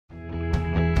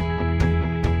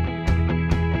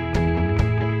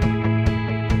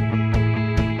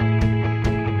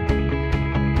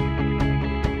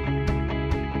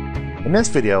In this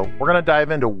video, we're going to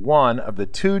dive into one of the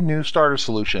two new starter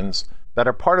solutions that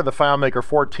are part of the FileMaker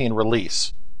 14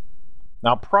 release.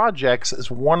 Now, Projects is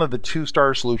one of the two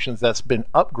starter solutions that's been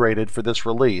upgraded for this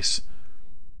release.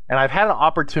 And I've had an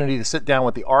opportunity to sit down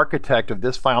with the architect of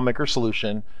this FileMaker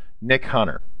solution, Nic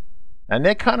Hunter. Now,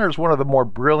 Nic Hunter is one of the more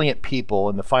brilliant people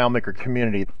in the FileMaker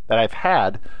community that I've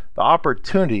had the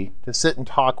opportunity to sit and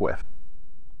talk with.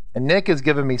 And Nic has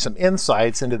given me some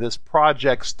insights into this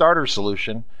project starter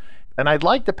solution, and I'd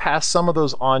like to pass some of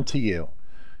those on to you.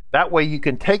 That way you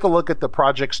can take a look at the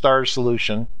project starter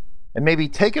solution and maybe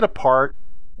take it apart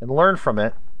and learn from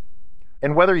it.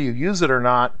 And whether you use it or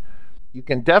not, you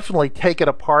can definitely take it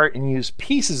apart and use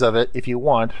pieces of it if you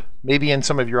want, maybe in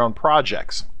some of your own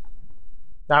projects.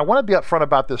 Now, I want to be upfront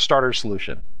about this starter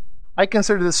solution. I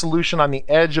consider this solution on the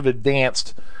edge of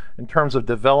advanced in terms of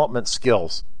development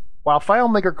skills. While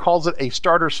FileMaker calls it a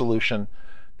starter solution,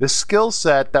 the skill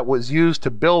set that was used to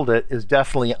build it is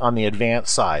definitely on the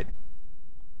advanced side.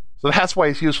 So that's why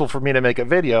it's useful for me to make a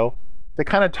video to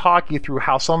kind of talk you through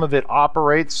how some of it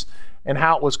operates and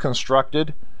how it was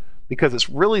constructed, because it's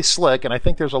really slick and I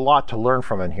think there's a lot to learn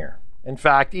from in here. In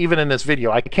fact, even in this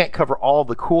video, I can't cover all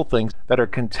the cool things that are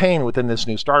contained within this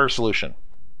new starter solution.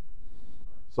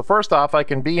 So first off, I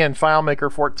can be in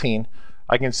FileMaker 14.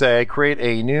 I can say create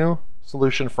a new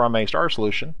solution from a starter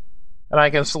solution, and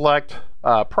I can select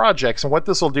projects, and what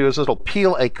this will do is it'll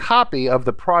peel a copy of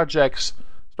the project's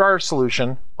starter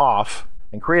solution off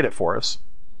and create it for us.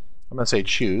 I'm going to say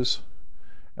choose,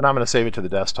 and I'm going to save it to the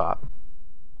desktop.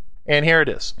 And here it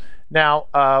is. Now,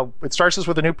 it starts us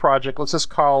with a new project. Let's just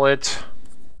call it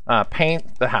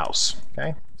Paint the House,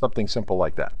 okay? Something simple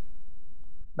like that.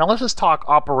 Now let's just talk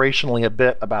operationally a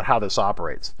bit about how this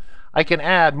operates. I can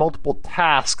add multiple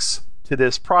tasks to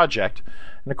this project,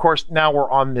 and of course now we're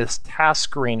on this task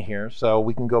screen here, so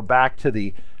we can go back to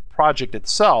the project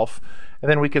itself,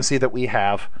 and then we can see that we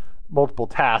have multiple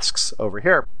tasks over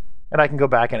here. And I can go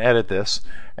back and edit this,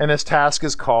 and this task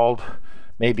is called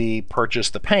maybe purchase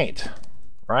the paint,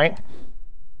 right?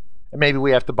 And maybe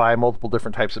we have to buy multiple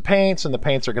different types of paints, and the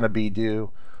paints are going to be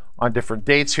due on different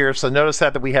dates here. So notice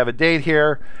that we have a date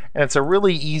here, and it's a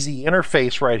really easy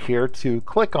interface right here to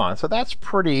click on. So that's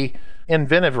pretty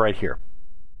inventive right here.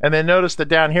 And then notice that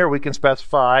down here we can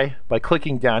specify by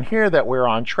clicking down here that we're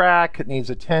on track, it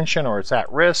needs attention, or it's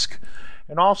at risk.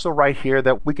 And also right here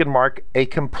that we can mark a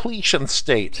completion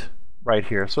state right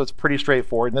here. So it's pretty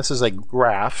straightforward. And this is a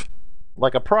graph,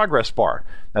 like a progress bar.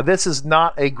 Now this is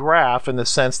not a graph in the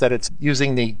sense that it's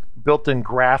using the built-in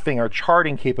graphing or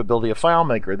charting capability of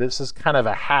FileMaker. This is kind of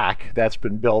a hack that's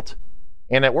been built,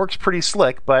 and it works pretty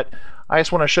slick, but I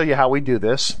just want to show you how we do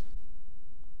this.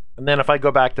 And then if I go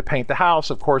back to Paint the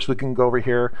House, of course we can go over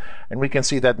here and we can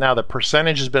see that now the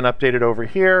percentage has been updated over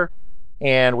here,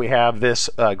 and we have this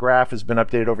graph has been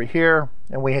updated over here,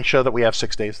 and we show that we have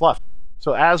 6 days left.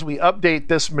 So as we update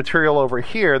this material over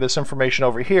here, this information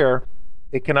over here,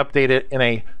 it can update it in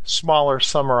a smaller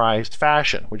summarized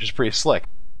fashion, which is pretty slick.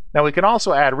 Now we can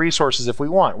also add resources if we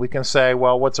want. We can say,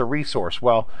 well, what's a resource?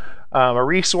 Well, a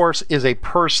resource is a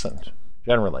person,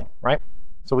 generally, right?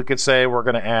 So we could say we're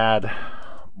going to add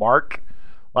Mark,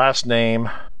 last name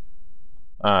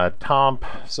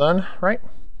Thompson, right?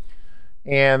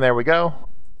 And there we go.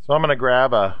 So I'm going to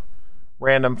grab a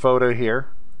random photo here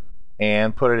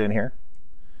and put it in here.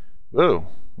 Ooh,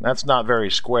 that's not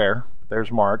very square.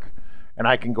 There's Mark. And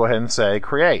I can go ahead and say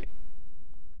create.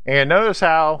 And notice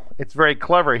how it's very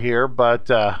clever here,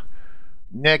 but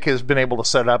Nic has been able to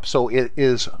set it up so it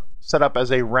is set up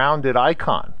as a rounded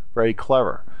icon. Very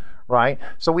clever, right?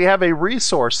 So we have a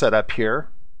resource set up here,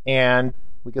 and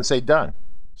we can say done.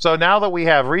 So now that we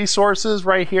have resources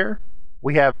right here,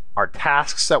 we have our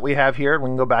tasks that we have here, and we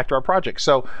can go back to our project.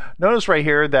 So notice right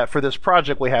here that for this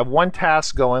project we have one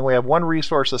task going, we have one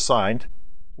resource assigned.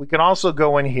 We can also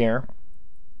go in here,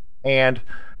 and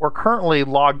we're currently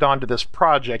logged on to this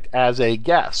project as a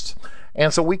guest.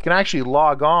 And so we can actually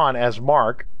log on as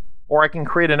Mark, or I can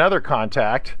create another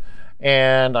contact,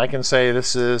 and I can say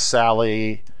this is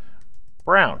Sally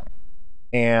Brown.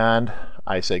 And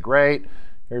I say great,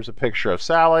 here's a picture of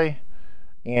Sally.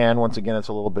 And once again, it's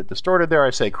a little bit distorted there.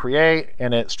 I say create,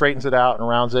 and it straightens it out and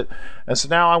rounds it. And so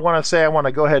now I want to say I want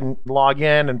to go ahead and log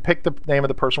in and pick the name of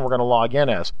the person we're going to log in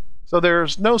as. So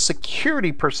there's no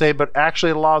security per se, but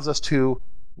actually it allows us to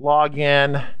log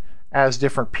in as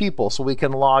different people. So we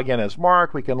can log in as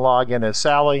Mark, we can log in as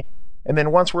Sally, and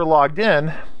then once we're logged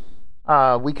in,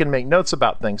 we can make notes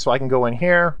about things. So I can go in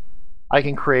here, I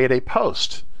can create a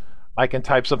post. I can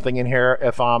type something in here.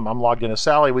 If I'm logged in as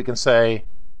Sally, we can say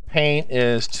paint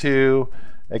is too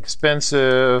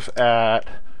expensive at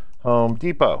Home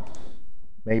Depot.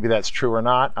 Maybe that's true or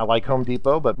not. I like Home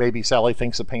Depot, but maybe Sally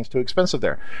thinks the paint's too expensive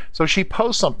there. So she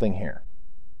posts something here.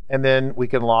 And then we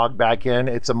can log back in.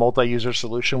 It's a multi-user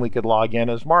solution. We could log in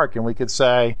as Mark, and we could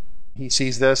say, he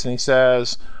sees this and he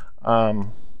says,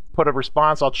 put a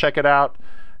response, I'll check it out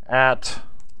at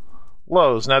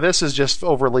Lowe's. Now this is just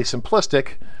overly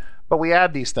simplistic, but we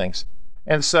add these things.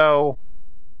 And so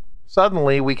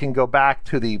suddenly we can go back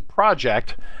to the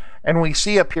project, and we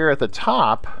see up here at the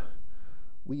top,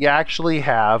 we actually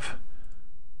have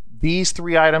these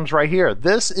 3 items right here.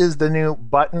 This is the new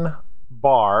button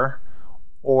bar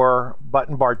or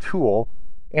button bar tool,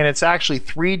 and it's actually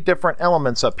 3 different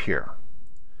elements up here.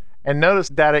 And notice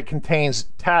that it contains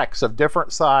text of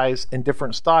different size and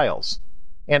different styles.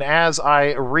 And as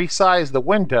I resize the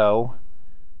window,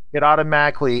 it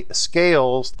automatically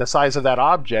scales the size of that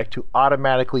object to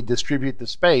automatically distribute the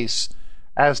space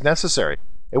as necessary.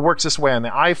 It works this way on the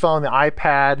iPhone, the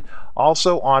iPad,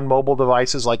 also on mobile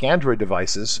devices like Android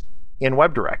devices in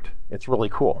WebDirect. It's really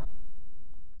cool.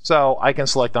 So I can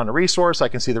select on a resource, I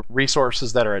can see the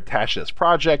resources that are attached to this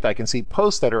project, I can see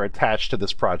posts that are attached to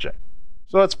this project.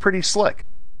 So it's pretty slick.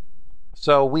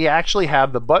 So we actually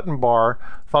have the button bar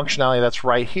functionality that's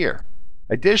right here.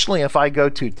 Additionally, if I go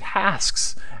to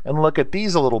tasks and look at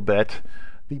these a little bit,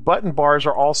 the button bars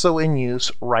are also in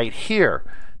use right here.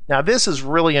 Now this is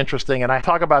really interesting, and I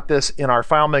talk about this in our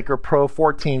FileMaker Pro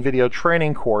 14 video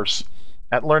training course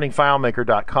at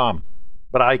learningfilemaker.com,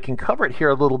 but I can cover it here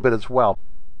a little bit as well.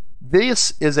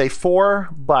 This is a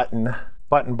 4-button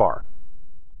button bar,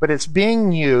 but it's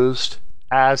being used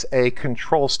as a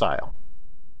control style.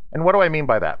 And what do I mean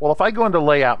by that? Well, if I go into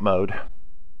layout mode,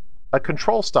 a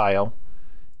control style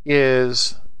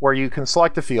is where you can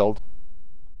select a field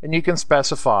and you can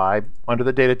specify under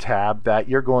the data tab that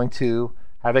you're going to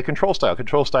have a control style.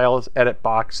 Control style is edit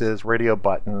boxes, radio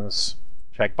buttons,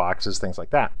 check boxes, things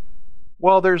like that.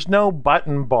 Well, there's no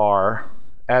button bar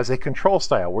as a control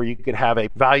style where you could have a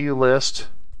value list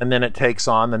and then it takes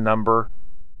on the number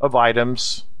of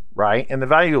items, right, in the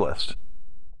value list.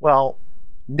 Well,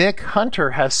 Nic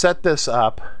Hunter has set this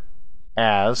up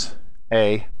as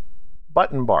a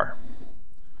button bar.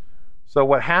 So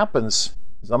what happens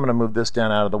is I'm going to move this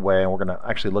down out of the way, and we're going to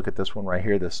actually look at this one right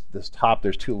here, this top.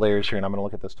 There's 2 layers here, and I'm going to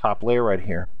look at this top layer right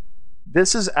here.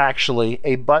 This is actually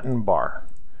a button bar,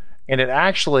 and it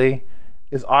actually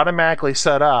is automatically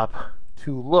set up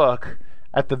to look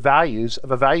at the values of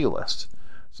a value list.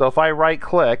 So if I right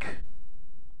click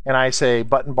and I say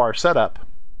button bar setup,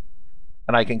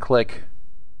 and I can click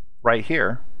right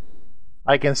here,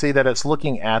 I can see that it's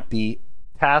looking at the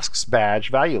tasks badge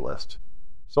value list.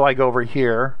 So I go over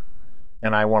here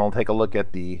and I want to take a look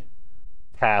at the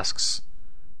tasks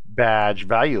badge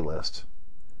value list.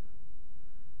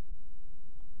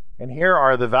 And here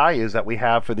are the values that we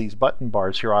have for these button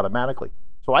bars here automatically.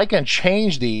 So I can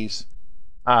change these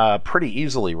pretty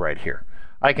easily right here.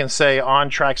 I can say on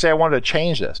track, say I wanted to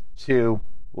change this to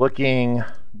looking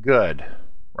good,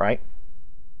 right?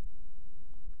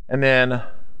 And then, of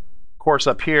course,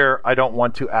 up here, I don't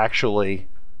want to actually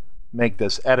make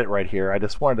this edit right here. I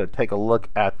just wanted to take a look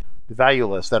at the value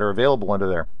lists that are available under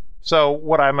there. So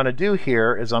what I'm going to do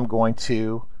here is I'm going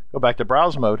to go back to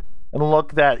browse mode and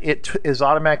look that it is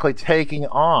automatically taking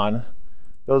on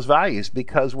those values,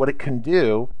 because what it can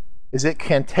do is it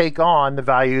can take on the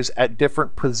values at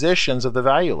different positions of the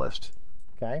value list.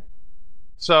 Okay,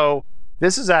 so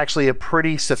this is actually a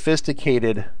pretty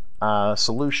sophisticated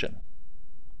solution.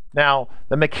 Now,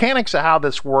 the mechanics of how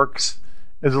this works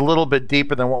is a little bit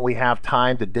deeper than what we have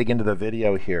time to dig into the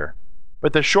video here.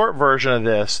 But the short version of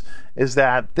this is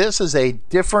that this is a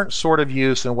different sort of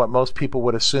use than what most people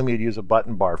would assume you'd use a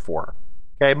button bar for.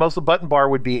 Okay, most of the button bar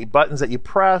would be buttons that you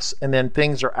press and then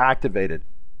things are activated.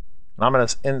 And I'm going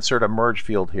to insert a merge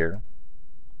field here.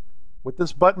 What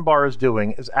this button bar is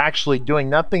doing is actually doing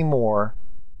nothing more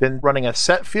than running a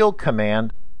set field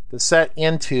command to set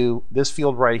into this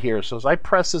field right here. So as I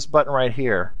press this button right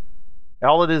here,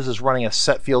 all it is running a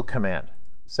set field command,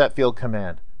 set field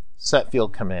command, set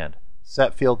field command,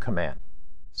 set field command.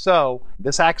 So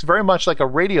this acts very much like a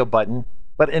radio button,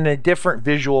 but in a different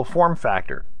visual form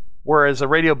factor. Whereas a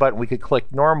radio button, we could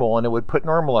click normal and it would put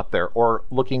normal up there, or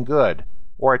looking good,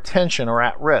 or attention, or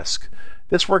at risk.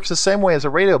 This works the same way as a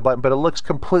radio button, but it looks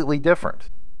completely different.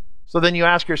 So then you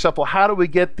ask yourself, well, how do we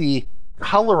get the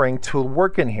coloring to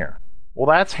work in here? Well,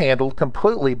 that's handled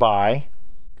completely by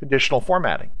conditional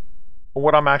formatting. And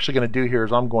what I'm actually going to do here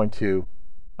is I'm going to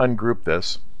ungroup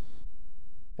this,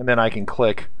 and then I can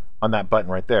click on that button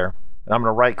right there, and I'm going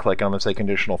to right click and I'm going to say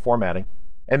conditional formatting,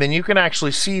 and then you can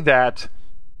actually see that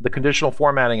the conditional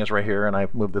formatting is right here, and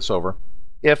I've moved this over.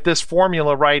 If this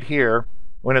formula right here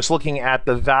when it's looking at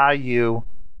the value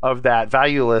of that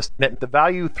value list, and the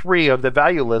value 3 of the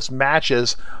value list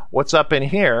matches what's up in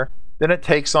here, then it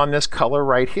takes on this color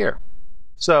right here.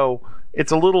 So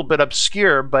it's a little bit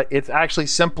obscure, but it's actually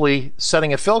simply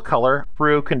setting a fill color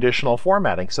through conditional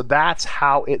formatting. So that's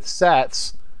how it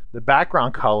sets the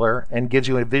background color and gives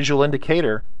you a visual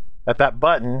indicator that that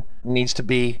button needs to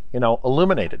be,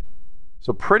 illuminated.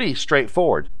 So pretty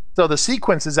straightforward. So the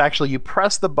sequence is actually you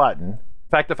press the button. In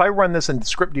fact, if I run this in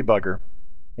Script Debugger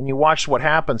and you watch what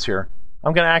happens here,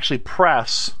 I'm going to actually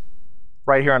press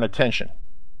right here on attention.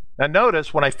 Now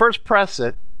notice when I first press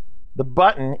it, the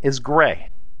button is gray.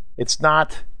 It's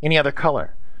not any other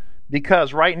color,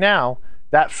 because right now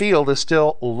that field is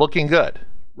still looking good,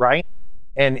 right?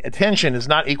 And attention is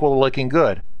not equal to looking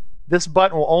good. This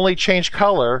button will only change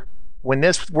color when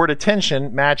this word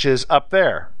attention matches up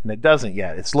there, and it doesn't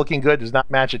yet. It's looking good does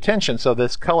not match attention, so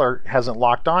this color hasn't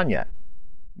locked on yet.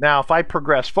 Now if I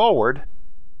progress forward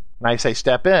and I say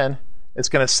step in, it's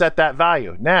going to set that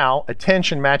value. Now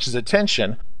attention matches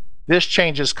attention. This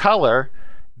changes color.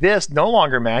 This no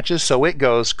longer matches, so it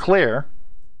goes clear,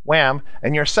 wham,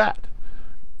 and you're set.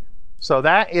 So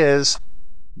that is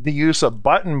the use of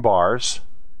button bars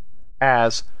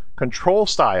as control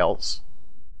styles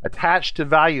attached to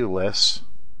value lists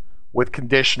with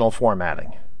conditional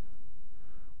formatting.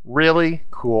 Really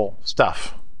cool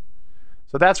stuff.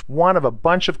 So that's one of a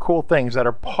bunch of cool things that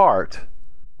are part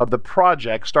of the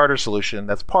project starter solution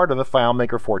that's part of the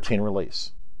FileMaker 14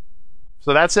 release.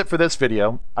 So that's it for this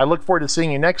video. I look forward to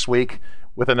seeing you next week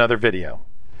with another video.